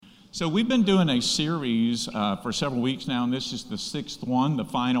So we've been doing a series for several weeks now, and this is the sixth one, the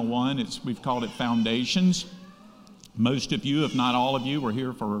final one. We've called it Foundations. Most of you, if not all of you, were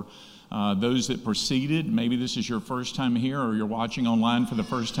here for those that preceded. Maybe this is your first time here or you're watching online for the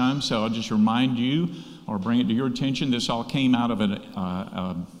first time, so I'll just remind you or bring it to your attention. This all came out of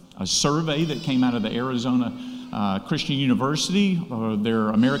a survey that came out of the Arizona Christian University, their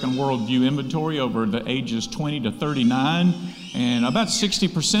American Worldview Inventory over the ages 20 to 39. And about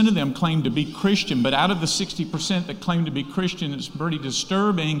 60% of them claim to be Christian, but out of the 60% that claim to be Christian, it's pretty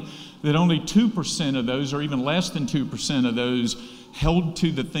disturbing that only 2% of those, or even less than 2% of those, held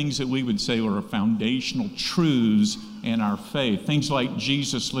to the things that we would say are foundational truths in our faith. Things like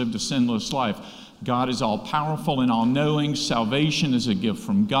Jesus lived a sinless life. God is all-powerful and all-knowing. Salvation is a gift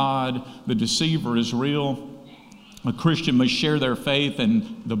from God. The deceiver is real. A Christian must share their faith,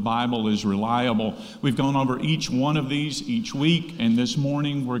 and the Bible is reliable. We've gone over each one of these each week, and this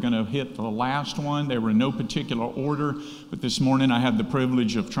morning we're going to hit the last one. They were in no particular order, but this morning I have the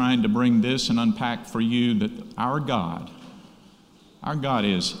privilege of trying to bring this and unpack for you that our God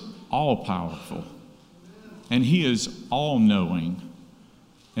is all-powerful, and He is all-knowing.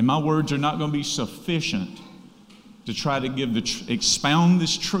 And my words are not going to be sufficient to try to expound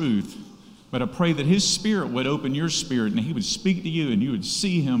this truth, but I pray that His Spirit would open your spirit and He would speak to you and you would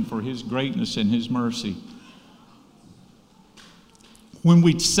see Him for His greatness and His mercy. When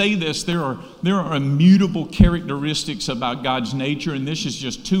we say this, there are immutable characteristics about God's nature, and this is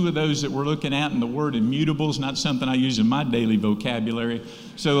just two of those that we're looking at, and the word immutable is not something I use in my daily vocabulary.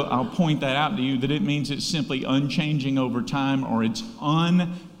 So I'll point that out to you, that it means it's simply unchanging over time, or it's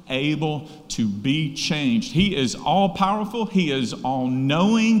unable to be changed. He is all-powerful, He is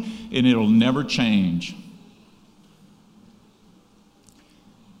all-knowing, and it'll never change.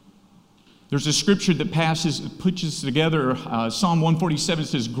 There's a scripture that puts us together. Psalm 147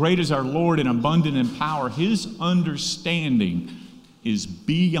 says, "Great is our Lord and abundant in power. His understanding is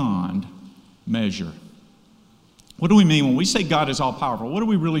beyond measure." What do we mean when we say God is all-powerful? What are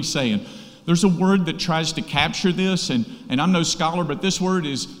we really saying? There's a word that tries to capture this, and I'm no scholar, but this word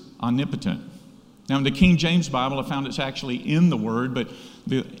is omnipotent. Now, in the King James Bible, I found it's actually in the word, but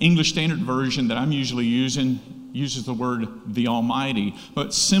the English Standard Version that I'm usually using uses the word the Almighty.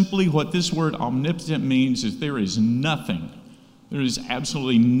 But simply what this word omnipotent means is there is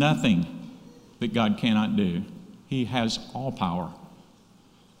absolutely nothing that God cannot do. He has all power.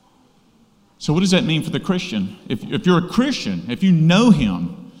 So what does that mean for the Christian? If you're a Christian, if you know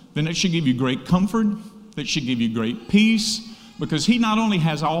Him, then it should give you great comfort, that should give you great peace, because He not only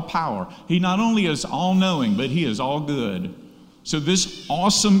has all power, He not only is all-knowing, but He is all good. So this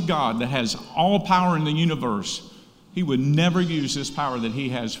awesome God that has all power in the universe, He would never use this power that He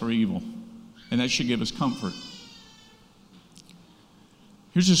has for evil. And that should give us comfort.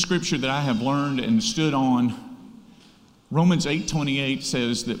 Here's a scripture that I have learned and stood on. Romans 8:28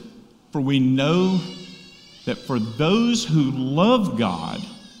 says that, "For we know that for those who love God,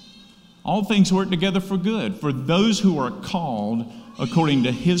 all things work together for good, for those who are called according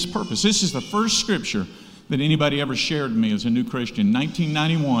to His purpose." This is the first scripture that anybody ever shared with me as a new Christian.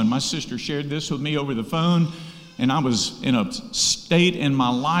 1991, my sister shared this with me over the phone, and I was in a state in my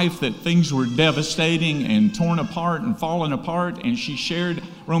life that things were devastating and torn apart and falling apart, and she shared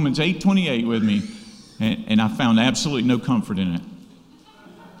Romans 8:28 with me, and I found absolutely no comfort in it.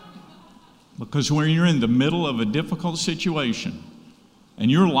 Because when you're in the middle of a difficult situation, and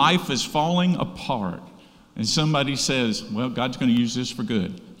your life is falling apart, and somebody says, well, God's going to use this for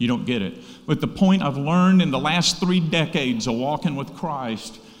good, you don't get it. But the point I've learned in the last 3 decades of walking with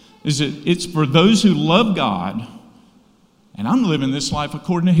Christ is that it's for those who love God, and I'm living this life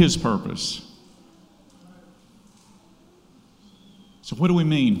according to His purpose. So what do we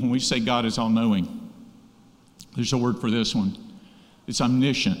mean when we say God is all-knowing? There's a word for this one. It's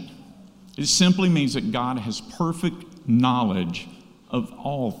omniscient. It simply means that God has perfect knowledge of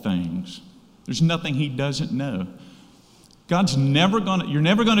all things. There's nothing He doesn't know. You're never going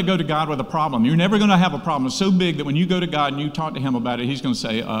to go to God with a problem. You're never going to have a problem so big that when you go to God and you talk to Him about it, He's going to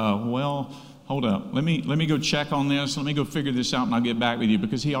say, well, hold up. Let me go check on this. Let me go figure this out, and I'll get back with you,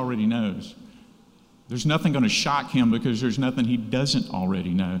 because He already knows. There's nothing going to shock Him, because there's nothing He doesn't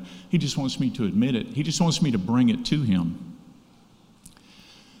already know. He just wants me to admit it. He just wants me to bring it to Him.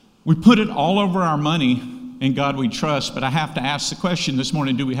 We put it all over our money. In God we trust, but I have to ask the question this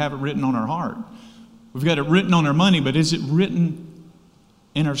morning, do we have it written on our heart? We've got it written on our money, but is it written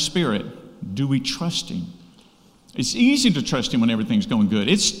in our spirit? Do we trust Him? It's easy to trust Him when everything's going good.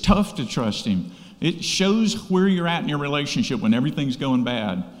 It's tough to trust Him. It shows where you're at in your relationship when everything's going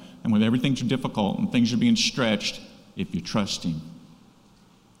bad and when everything's difficult and things are being stretched, if you trust Him.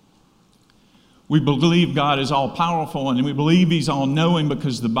 We believe God is all-powerful, and we believe He's all-knowing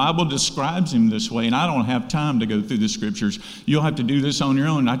because the Bible describes Him this way, and I don't have time to go through the Scriptures. You'll have to do this on your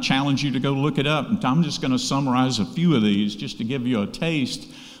own. I challenge you to go look it up, and I'm just going to summarize a few of these just to give you a taste.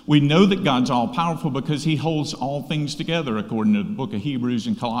 We know that God's all-powerful because He holds all things together, according to the book of Hebrews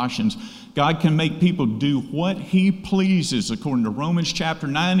and Colossians. God can make people do what He pleases, according to Romans chapter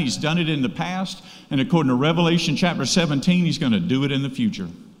 9. He's done it in the past, and according to Revelation chapter 17, He's going to do it in the future.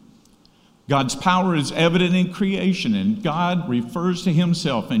 God's power is evident in creation, and God refers to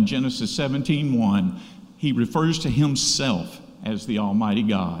Himself in Genesis 17:1. He refers to Himself as the Almighty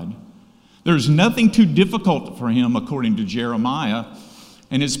God. There's nothing too difficult for Him, according to Jeremiah,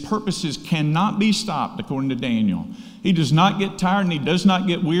 and His purposes cannot be stopped, according to Daniel. He does not get tired and He does not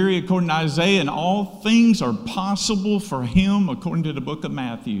get weary, according to Isaiah, and all things are possible for Him, according to the book of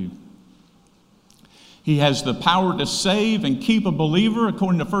Matthew. He has the power to save and keep a believer,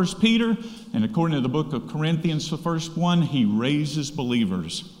 according to 1 Peter, and according to the book of Corinthians, the first one, He raises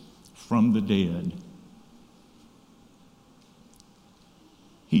believers from the dead.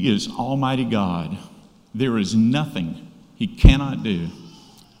 He is Almighty God. There is nothing He cannot do,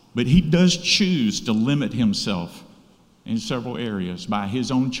 but He does choose to limit Himself in several areas by His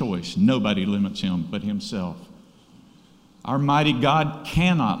own choice. Nobody limits Him but Himself. Our mighty God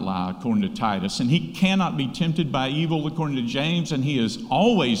cannot lie, according to Titus, and He cannot be tempted by evil, according to James, and He is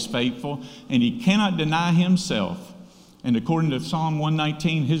always faithful, and He cannot deny Himself. And according to Psalm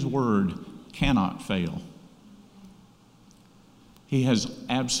 119, His word cannot fail. He has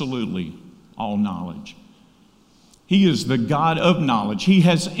absolutely all knowledge. He is the God of knowledge. He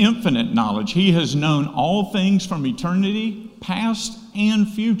has infinite knowledge. He has known all things from eternity, past and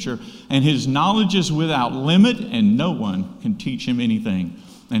future, and His knowledge is without limit, and no one can teach Him anything.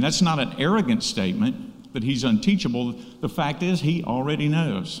 And that's not an arrogant statement, but He's unteachable. The fact is, He already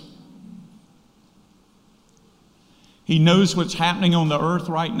knows. He knows what's happening on the earth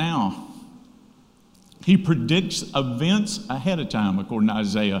right now. He predicts events ahead of time, according to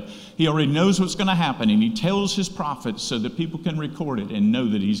Isaiah. He already knows what's going to happen, and He tells His prophets so that people can record it and know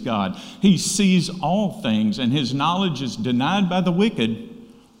that He's God. He sees all things, and His knowledge is denied by the wicked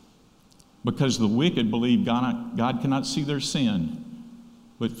because the wicked believe God cannot see their sin.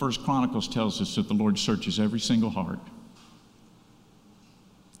 But 1 Chronicles tells us that the Lord searches every single heart.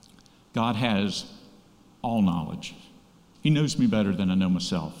 God has all knowledge. He knows me better than I know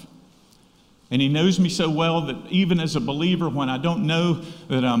myself. And He knows me so well that even as a believer, when I don't know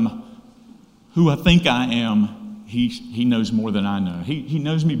that I'm who I think I am, He knows more than I know. He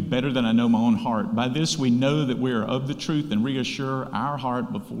knows me better than I know my own heart. By this we know that we are of the truth and reassure our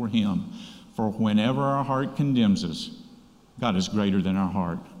heart before Him. For whenever our heart condemns us, God is greater than our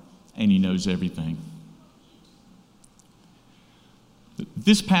heart, and He knows everything.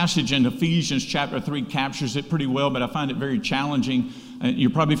 This passage in Ephesians chapter 3 captures it pretty well, but I find it very challenging.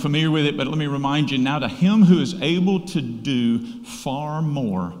 You're probably familiar with it, but let me remind you now, to Him who is able to do far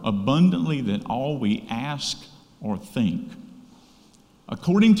more abundantly than all we ask or think,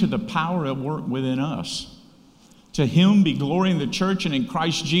 according to the power at work within us. To Him be glory in the church and in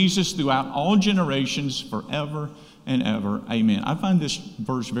Christ Jesus throughout all generations, forever and ever. Amen. I find this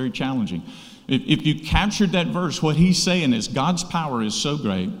verse very challenging. If you captured that verse, what he's saying is God's power is so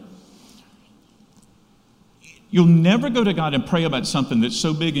great. You'll never go to God and pray about something that's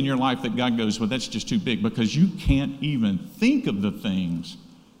so big in your life that God goes, well, that's just too big, because you can't even think of the things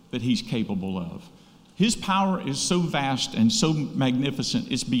that He's capable of. His power is so vast and so magnificent,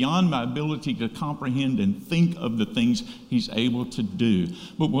 it's beyond my ability to comprehend and think of the things He's able to do.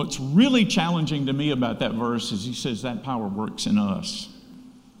 But what's really challenging to me about that verse is He says that power works in us.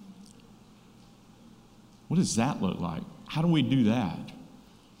 What does that look like? How do we do that?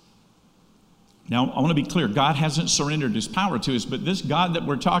 Now, I want to be clear. God hasn't surrendered His power to us, but this God that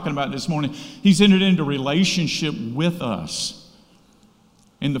we're talking about this morning, He's entered into relationship with us.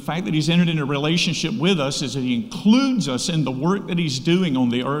 And the fact that He's entered into a relationship with us is that He includes us in the work that He's doing on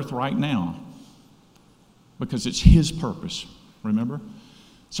the earth right now, because it's His purpose, remember?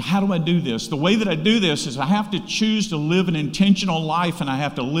 So how do I do this? The way that I do this is I have to choose to live an intentional life, and I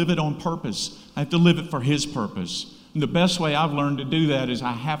have to live it on purpose. I have to live it for His purpose. And the best way I've learned to do that is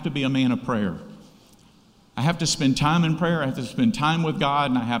I have to be a man of prayer. I have to spend time in prayer. I have to spend time with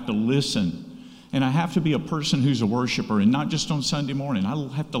God, and I have to listen. And I have to be a person who's a worshiper, and not just on Sunday morning.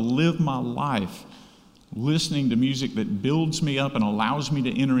 I have to live my life listening to music that builds me up and allows me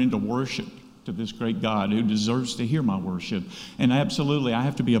to enter into worship to this great God who deserves to hear my worship. And absolutely, I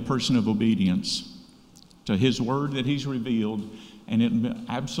have to be a person of obedience to His word that He's revealed And it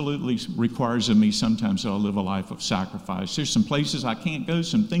absolutely requires of me sometimes that I live a life of sacrifice. There's some places I can't go,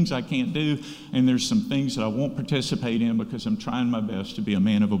 some things I can't do, and there's some things that I won't participate in because I'm trying my best to be a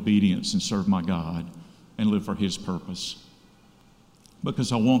man of obedience and serve my God and live for His purpose.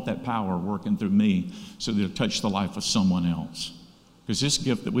 Because I want that power working through me so that it'll touch the life of someone else. Because this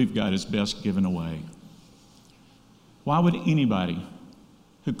gift that we've got is best given away. Why would anybody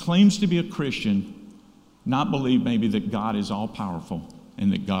who claims to be a Christian not believe maybe that God is all-powerful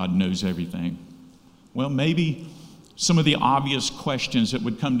and that God knows everything? Well, maybe some of the obvious questions that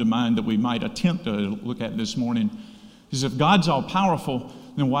would come to mind that we might attempt to look at this morning is, if God's all-powerful,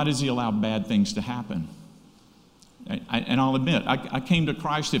 then why does He allow bad things to happen? And I'll admit, I came to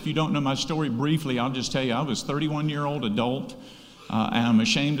Christ. If you don't know my story briefly, I'll just tell you, I was a 31-year-old adult, and I'm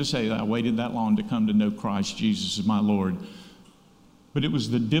ashamed to say that I waited that long to come to know Christ Jesus as my Lord. But it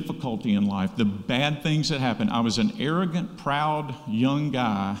was the difficulty in life, the bad things that happened. I was an arrogant, proud, young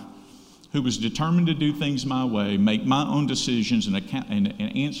guy who was determined to do things my way, make my own decisions, and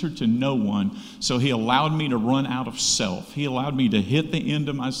answer to no one. So He allowed me to run out of self. He allowed me to hit the end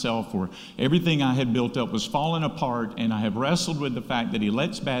of myself where everything I had built up was falling apart, and I have wrestled with the fact that He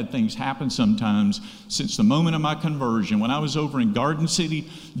lets bad things happen sometimes since the moment of my conversion. When I was over in Garden City,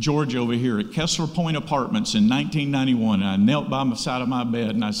 Georgia, over here at Kessler Point Apartments in 1991, and I knelt by the side of my bed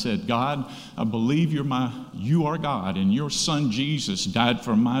and I said, God, I believe you are God, and your Son Jesus died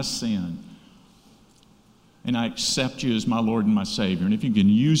for my sin. And I accept you as my Lord and my Savior. And if you can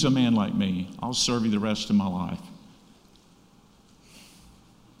use a man like me, I'll serve you the rest of my life.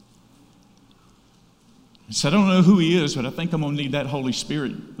 So I don't know who He is, but I think I'm going to need that Holy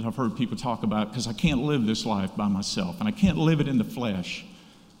Spirit that I've heard people talk about, because I can't live this life by myself, and I can't live it in the flesh.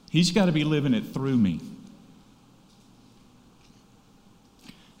 He's got to be living it through me.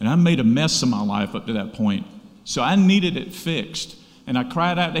 And I made a mess of my life up to that point, so I needed it fixed. And I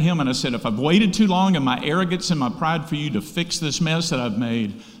cried out to Him and I said, if I've waited too long in my arrogance and my pride for you to fix this mess that I've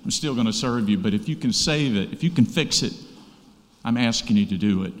made, I'm still going to serve you. But if you can save it, if you can fix it, I'm asking you to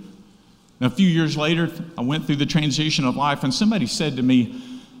do it. Now, a few years later, I went through the transition of life, and somebody said to me,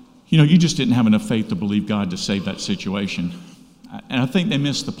 you just didn't have enough faith to believe God to save that situation. And I think they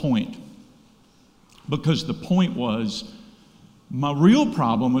missed the point. Because the point was, my real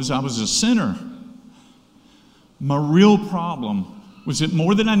problem was I was a sinner. My real problem was that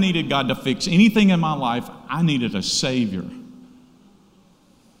more than I needed God to fix anything in my life, I needed a Savior.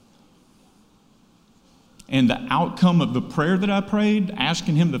 And the outcome of the prayer that I prayed,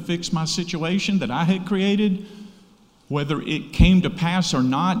 asking Him to fix my situation that I had created, whether it came to pass or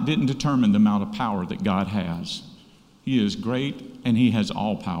not, didn't determine the amount of power that God has. He is great, and He has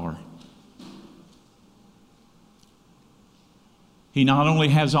all power. He not only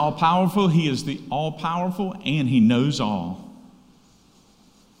has all powerful, He is the all powerful, and He knows all.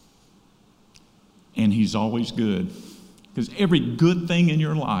 And He's always good. Because every good thing in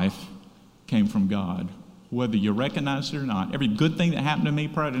your life came from God, whether you recognize it or not. Every good thing that happened to me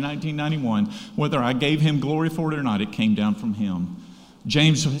prior to 1991, whether I gave Him glory for it or not, it came down from Him.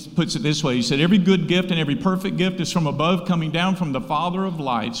 James puts it this way. He said, every good gift and every perfect gift is from above, coming down from the Father of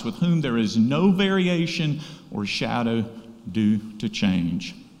lights, with whom there is no variation or shadow due to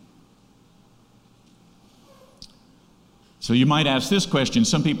change. So you might ask this question,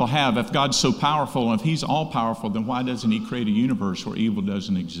 some people have, if God's so powerful, and if He's all powerful, then why doesn't He create a universe where evil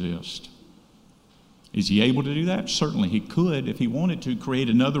doesn't exist? Is He able to do that? Certainly He could, if He wanted to, create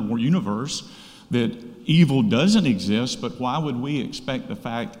another universe that evil doesn't exist, but why would we expect the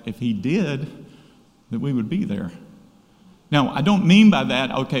fact, if He did, that we would be there? Now, I don't mean by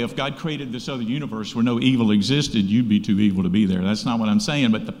that, okay, if God created this other universe where no evil existed, you'd be too evil to be there. That's not what I'm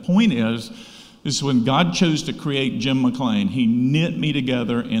saying, but the point is when God chose to create Jim McClain, He knit me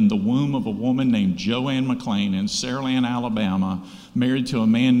together in the womb of a woman named Joanne McClain in Saraland, Alabama, married to a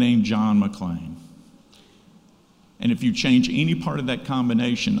man named John McClain. And if you change any part of that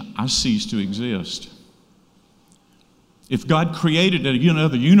combination, I cease to exist. If God created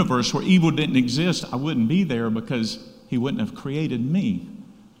another universe where evil didn't exist, I wouldn't be there because He wouldn't have created me.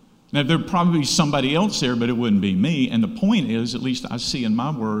 Now, there'd probably be somebody else there, but it wouldn't be me. And the point is, at least I see in my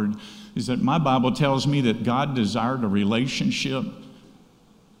word, is that my Bible tells me that God desired a relationship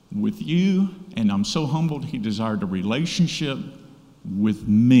with you, and I'm so humbled, He desired a relationship with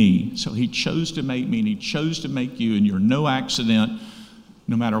me. So He chose to make me, and He chose to make you, and you're no accident.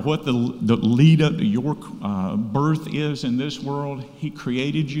 No matter what the lead up to your birth is in this world, He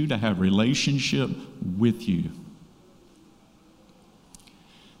created you to have relationship with you.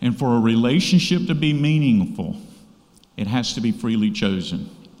 And for a relationship to be meaningful, it has to be freely chosen.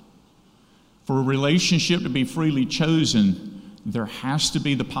 For a relationship to be freely chosen, there has to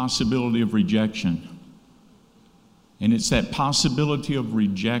be the possibility of rejection. And it's that possibility of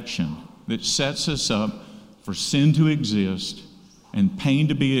rejection that sets us up for sin to exist and pain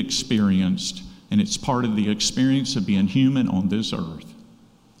to be experienced, and it's part of the experience of being human on this earth.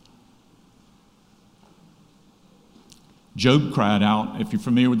 Job cried out. If you're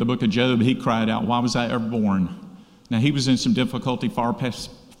familiar with the book of Job, he cried out, "Why was I ever born?" Now, he was in some difficulty far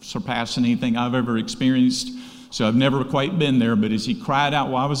surpassing anything I've ever experienced, so I've never quite been there, but as he cried out,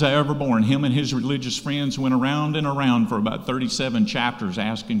 "Why was I ever born?" him and his religious friends went around and around for about 37 chapters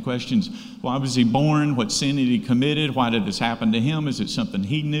asking questions. Why was he born? What sin had he committed? Why did this happen to him? Is it something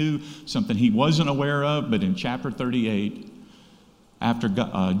he knew, something he wasn't aware of? But in chapter 38, after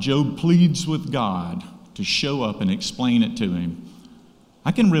Job pleads with God to show up and explain it to him,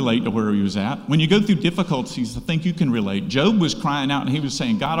 I can relate to where he was at. When you go through difficulties, I think you can relate. Job was crying out and he was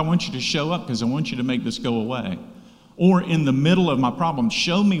saying, "God, I want you to show up because I want you to make this go away." Or in the middle of my problem,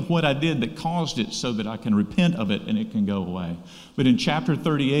 show me what I did that caused it so that I can repent of it and it can go away. But in chapter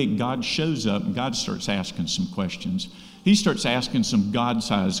 38, God shows up and God starts asking some questions. He starts asking some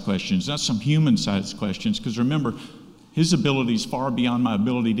God-sized questions, not some human-sized questions, because remember, his ability is far beyond my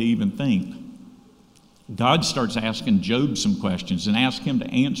ability to even think. God starts asking Job some questions and asks him to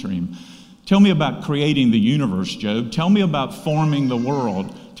answer him. Tell me about creating the universe, Job. Tell me about forming the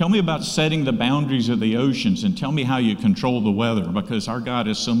world. Tell me about setting the boundaries of the oceans, and tell me how you control the weather, because our God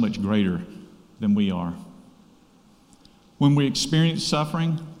is so much greater than we are. When we experience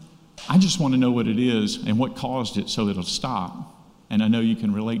suffering, I just want to know what it is and what caused it so it'll stop. And I know you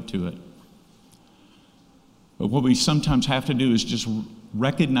can relate to it. But what we sometimes have to do is just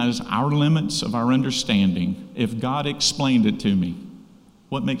recognize our limits of our understanding. If God explained it to me,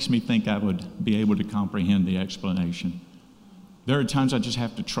 what makes me think I would be able to comprehend the explanation? There are times I just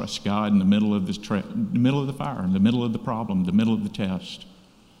have to trust God in the middle of the middle of the fire, in the middle of the problem, the middle of the test,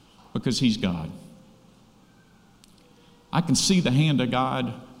 because He's God. I can see the hand of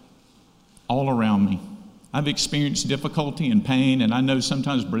God all around me. I've experienced difficulty and pain, and I know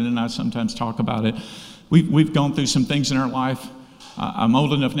sometimes Brenda and I sometimes talk about it. We've gone through some things in our life. I'm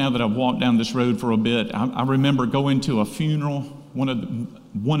old enough now that I've walked down this road for a bit. I remember going to a funeral.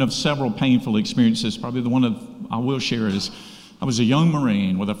 One of several painful experiences, probably the one I will share, is I was a young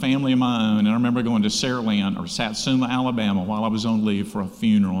Marine with a family of my own, and I remember going to Saraland or Satsuma, Alabama, while I was on leave for a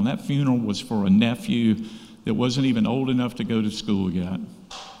funeral. And that funeral was for a nephew that wasn't even old enough to go to school yet.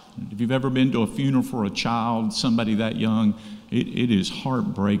 If you've ever been to a funeral for a child, somebody that young, it is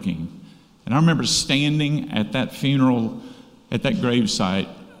heartbreaking. And I remember standing at that funeral, at that gravesite,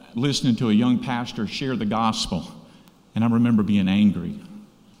 listening to a young pastor share the gospel. And I remember being angry.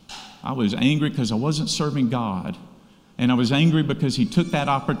 I was angry because I wasn't serving God. And I was angry because he took that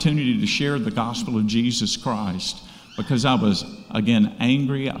opportunity to share the gospel of Jesus Christ. Because I was, again,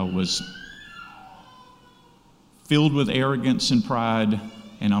 angry. I was filled with arrogance and pride.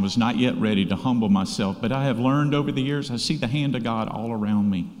 And I was not yet ready to humble myself. But I have learned over the years, I see the hand of God all around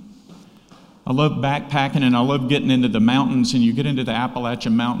me. I love backpacking and I love getting into the mountains, and you get into the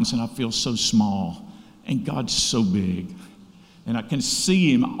Appalachian Mountains and I feel so small, and God's so big. And I can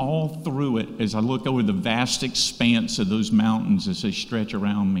see Him all through it as I look over the vast expanse of those mountains as they stretch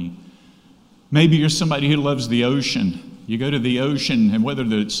around me. Maybe you're somebody who loves the ocean. You go to the ocean, and whether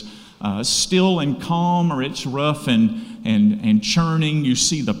it's still and calm or it's rough and churning, you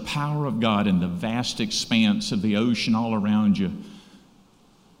see the power of God in the vast expanse of the ocean all around you.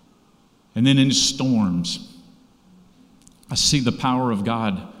 And then in storms, I see the power of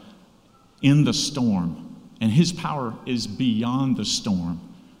God in the storm. And His power is beyond the storm,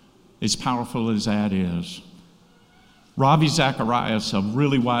 as powerful as that is. Ravi Zacharias, a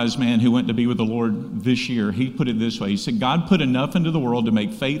really wise man who went to be with the Lord this year, he put it this way. He said, God put enough into the world to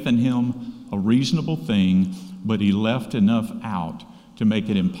make faith in Him a reasonable thing, but He left enough out to make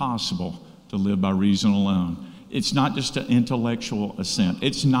it impossible to live by reason alone. It's not just an intellectual assent.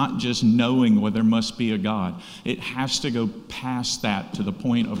 It's not just knowing whether there must be a God. It has to go past that to the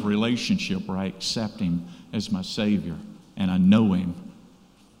point of relationship where I accept Him as my Savior and I know Him.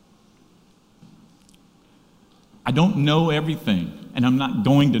 I don't know everything, and I'm not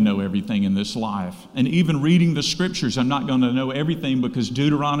going to know everything in this life. And even reading the Scriptures, I'm not going to know everything, because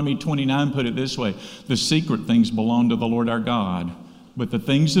Deuteronomy 29 put it this way: the secret things belong to the Lord our God, but the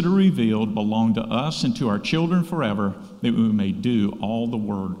things that are revealed belong to us and to our children forever, that we may do all the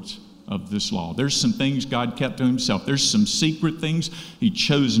words of this law. There's some things God kept to Himself. There's some secret things He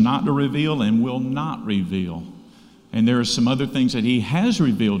chose not to reveal and will not reveal. And there are some other things that He has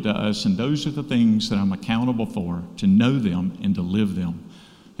revealed to us, and those are the things that I'm accountable for, to know them and to live them,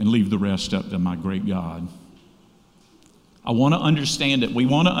 and leave the rest up to my great God. I want to understand it. We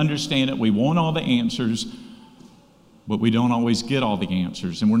want to understand it. We want all the answers, but we don't always get all the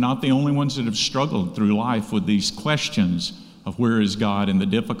answers. And we're not the only ones that have struggled through life with these questions of where is God and the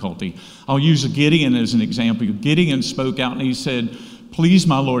difficulty. I'll use Gideon as an example. Gideon spoke out and he said, "Please,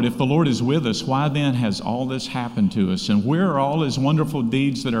 my Lord, if the Lord is with us, why then has all this happened to us? And where are all his wonderful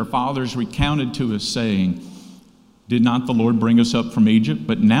deeds that our fathers recounted to us, saying, did not the Lord bring us up from Egypt?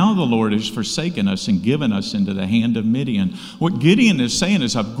 But now the Lord has forsaken us and given us into the hand of Midian." What Gideon is saying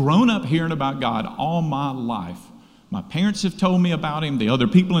is, I've grown up hearing about God all my life. My parents have told me about him. The other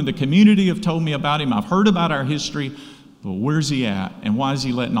people in the community have told me about him. I've heard about our history. But where's he at? And why is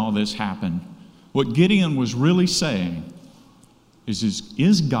he letting all this happen? What Gideon was really saying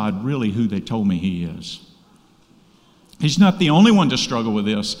is God really who they told me he is? He's not the only one to struggle with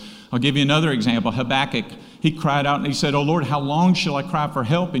this. I'll give you another example. Habakkuk, he cried out and he said, "Oh Lord, how long shall I cry for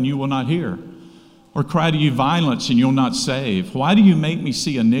help and you will not hear? Or cry to you violence and you'll not save? Why do you make me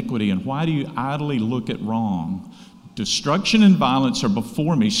see iniquity and why do you idly look at wrong? Destruction and violence are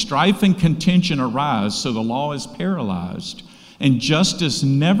before me. Strife and contention arise, so the law is paralyzed. And justice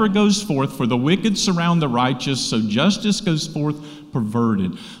never goes forth, for the wicked surround the righteous, so justice goes forth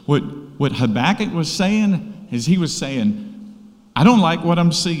perverted." What Habakkuk was saying is he was saying, I don't like what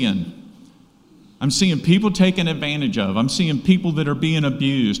I'm seeing. I'm seeing people taken advantage of. I'm seeing people that are being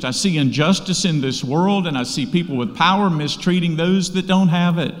abused. I see injustice in this world, and I see people with power mistreating those that don't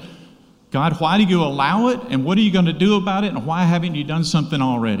have it. God, why do you allow it? And what are you going to do about it? And why haven't you done something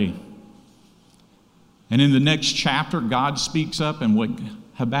already? And in the next chapter, God speaks up, and what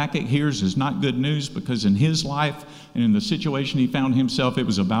Habakkuk hears is not good news, because in his life and in the situation he found himself, it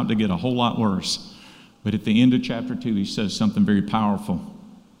was about to get a whole lot worse. But at the end of chapter 2, he says something very powerful.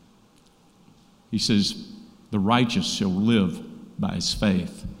 He says, "The righteous shall live by his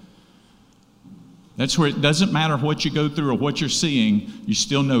faith." That's where it doesn't matter what you go through or what you're seeing, you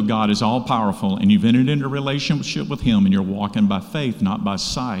still know God is all powerful, and you've entered into a relationship with him, and you're walking by faith, not by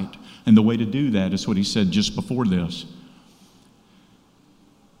sight. And the way to do that is what he said just before this.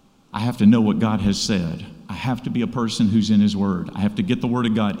 I have to know what God has said. I have to be a person who's in his word. I have to get the word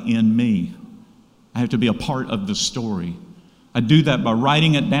of God in me. I have to be a part of the story. I do that by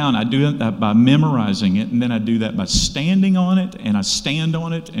writing it down. I do that by memorizing it. And then I do that by standing on it. And I stand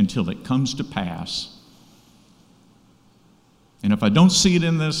on it until it comes to pass. And if I don't see it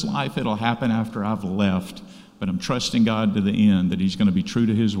in this life, it'll happen after I've left. But I'm trusting God to the end that he's going to be true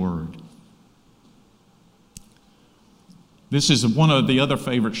to his word. This is one of the other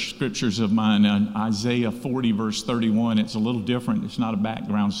favorite scriptures of mine, Isaiah 40, verse 31. It's a little different. It's not a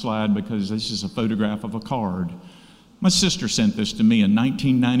background slide because this is a photograph of a card. My sister sent this to me in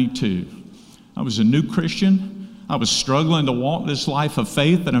 1992. I was a new Christian. I was struggling to walk this life of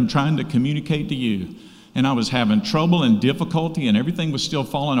faith that I'm trying to communicate to you. And I was having trouble and difficulty, and everything was still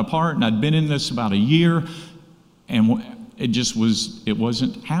falling apart. And I'd been in this about a year, and it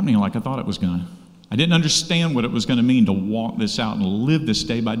wasn't happening like I thought it was going to. I didn't understand what it was going to mean to walk this out and live this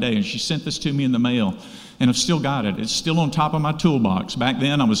day by day. And she sent this to me in the mail, and I've still got it. It's still on top of my toolbox. Back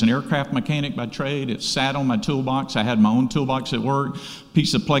then, I was an aircraft mechanic by trade. It sat on my toolbox. I had my own toolbox at work,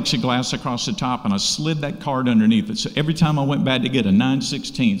 piece of plexiglass across the top, and I slid that card underneath it. So every time I went back to get a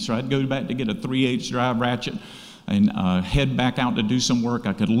 9/16, or I'd go back to get a 3/8 drive ratchet and head back out to do some work,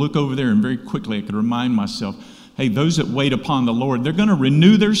 I could look over there, and very quickly I could remind myself, hey, those that wait upon the Lord, they're going to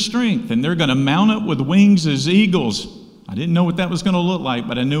renew their strength, and they're going to mount up with wings as eagles. I didn't know what that was going to look like,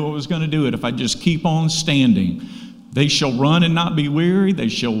 but I knew it was going to do it if I just keep on standing. They shall run and not be weary. They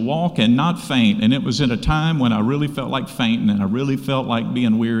shall walk and not faint. And it was at a time when I really felt like fainting, and I really felt like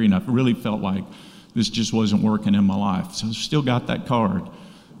being weary, and I really felt like this just wasn't working in my life. So I still got that card,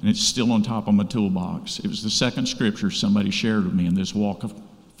 and it's still on top of my toolbox. It was the second scripture somebody shared with me in this walk of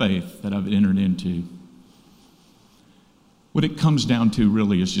faith that I've entered into. What it comes down to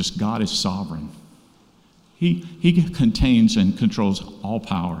really is just God is sovereign. He contains and controls all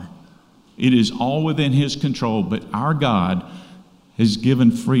power. It is all within his control, but our God has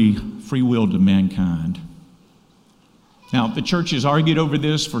given free will to mankind. Now, the church has argued over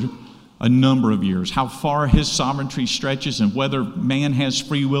this for a number of years, how far his sovereignty stretches and whether man has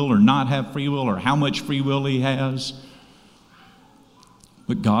free will or not have free will or how much free will he has.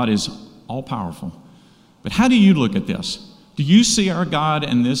 But God is all powerful. But how do you look at this? Do you see our God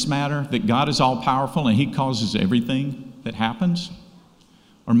in this matter, that God is all powerful and he causes everything that happens?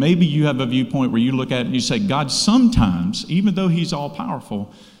 Or maybe you have a viewpoint where you look at it and you say, God sometimes, even though he's all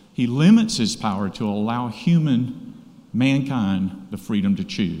powerful, he limits his power to allow mankind, the freedom to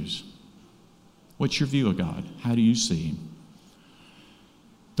choose. What's your view of God? How do you see him?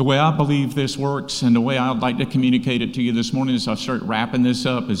 The way I believe this works and the way I'd like to communicate it to you this morning as I start wrapping this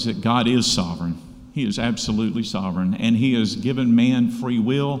up is that God is sovereign. He is absolutely sovereign, and He has given man free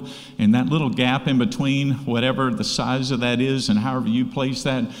will, and that little gap in between, whatever the size of that is and however you place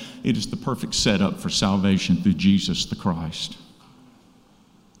that, it is the perfect setup for salvation through Jesus the Christ.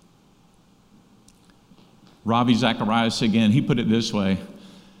 Ravi Zacharias, again, he put it this way.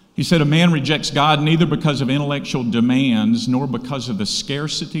 He said, a man rejects God neither because of intellectual demands nor because of the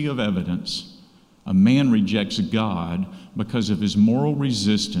scarcity of evidence. A man rejects God because of his moral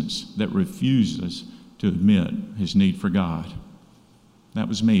resistance that refuses to admit his need for God. That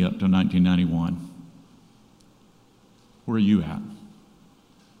was me up to 1991. Where are you at?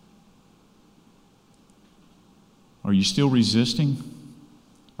 Are you still resisting,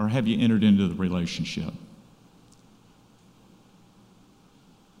 or have you entered into the relationship?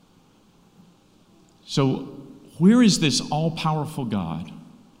 So, where is this all-powerful God?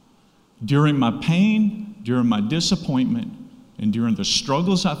 During my pain, during my disappointment, and during the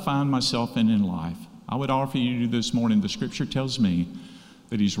struggles I find myself in life, I would offer you this morning, the Scripture tells me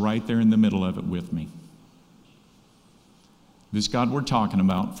that He's right there in the middle of it with me. This God we're talking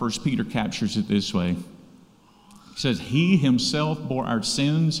about, 1 Peter captures it this way. He says, He Himself bore our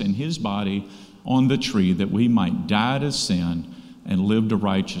sins in His body on the tree that we might die to sin and live to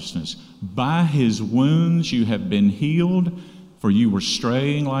righteousness. By His wounds you have been healed, for you were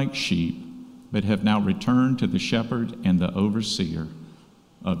straying like sheep, but have now returned to the shepherd and the overseer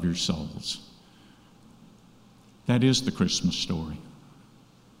of your souls. That is the Christmas story.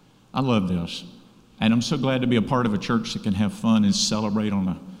 I love this. And I'm so glad to be a part of a church that can have fun and celebrate on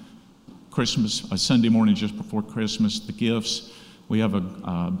a Sunday morning just before Christmas, the gifts. We have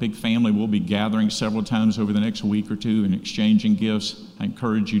a big family. We'll be gathering several times over the next week or two and exchanging gifts. I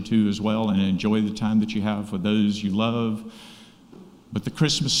encourage you to as well, and enjoy the time that you have with those you love. But the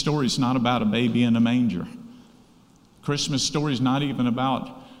Christmas story is not about a baby in a manger. Christmas story is not even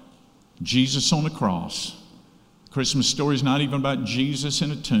about Jesus on a cross. Christmas story is not even about Jesus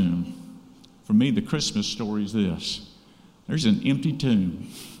in a tomb. For me, the Christmas story is this. There's an empty tomb,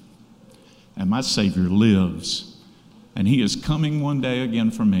 and my Savior lives. And He is coming one day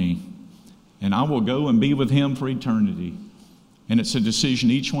again for me. And I will go and be with Him for eternity. And it's a decision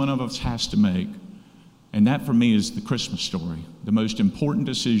each one of us has to make. And that for me is the Christmas story, the most important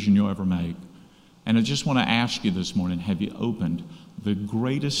decision you'll ever make. And I just want to ask you this morning, have you opened the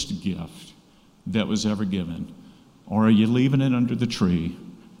greatest gift that was ever given? Or are you leaving it under the tree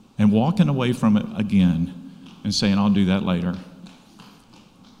and walking away from it again and saying, I'll do that later?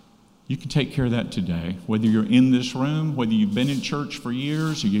 You can take care of that today, whether you're in this room, whether you've been in church for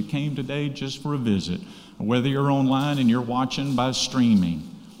years, or you came today just for a visit, or whether you're online and you're watching by streaming.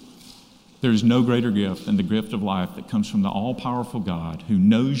 There's no greater gift than the gift of life that comes from the all-powerful God who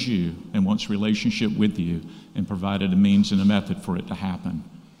knows you and wants relationship with you and provided a means and a method for it to happen.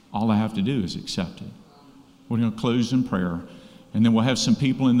 All I have to do is accept it. We're going to close in prayer, and then we'll have some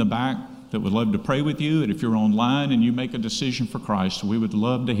people in the back that would love to pray with you. And if you're online and you make a decision for Christ, we would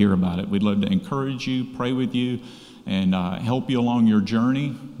love to hear about it. We'd love to encourage you, pray with you, and help you along your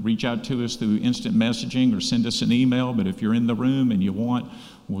journey. Reach out to us through instant messaging or send us an email. But if you're in the room and you want,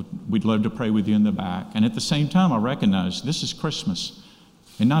 we'd love to pray with you in the back. And at the same time, I recognize this is Christmas.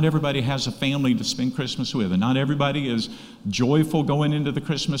 And not everybody has a family to spend Christmas with. And not everybody is joyful going into the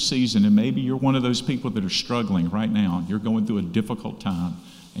Christmas season. And maybe you're one of those people that are struggling right now. You're going through a difficult time.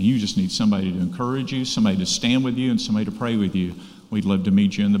 And you just need somebody to encourage you, somebody to stand with you, and somebody to pray with you. We'd love to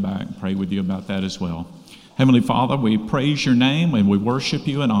meet you in the back and pray with you about that as well. Heavenly Father, we praise your name and we worship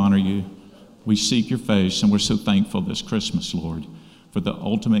you and honor you. We seek your face, and we're so thankful this Christmas, Lord, for the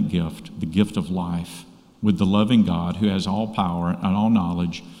ultimate gift, the gift of life, with the loving God who has all power and all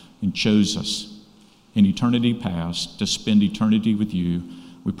knowledge and chose us in eternity past to spend eternity with you.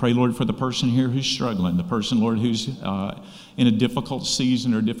 We pray, Lord, for the person here who's struggling, the person, Lord, who's in a difficult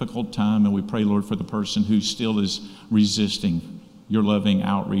season or difficult time, and we pray, Lord, for the person who still is resisting your loving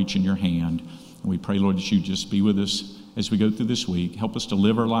outreach in your hand. And we pray, Lord, that you just be with us as we go through this week. Help us to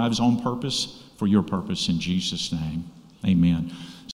live our lives on purpose for your purpose in Jesus' name. Amen.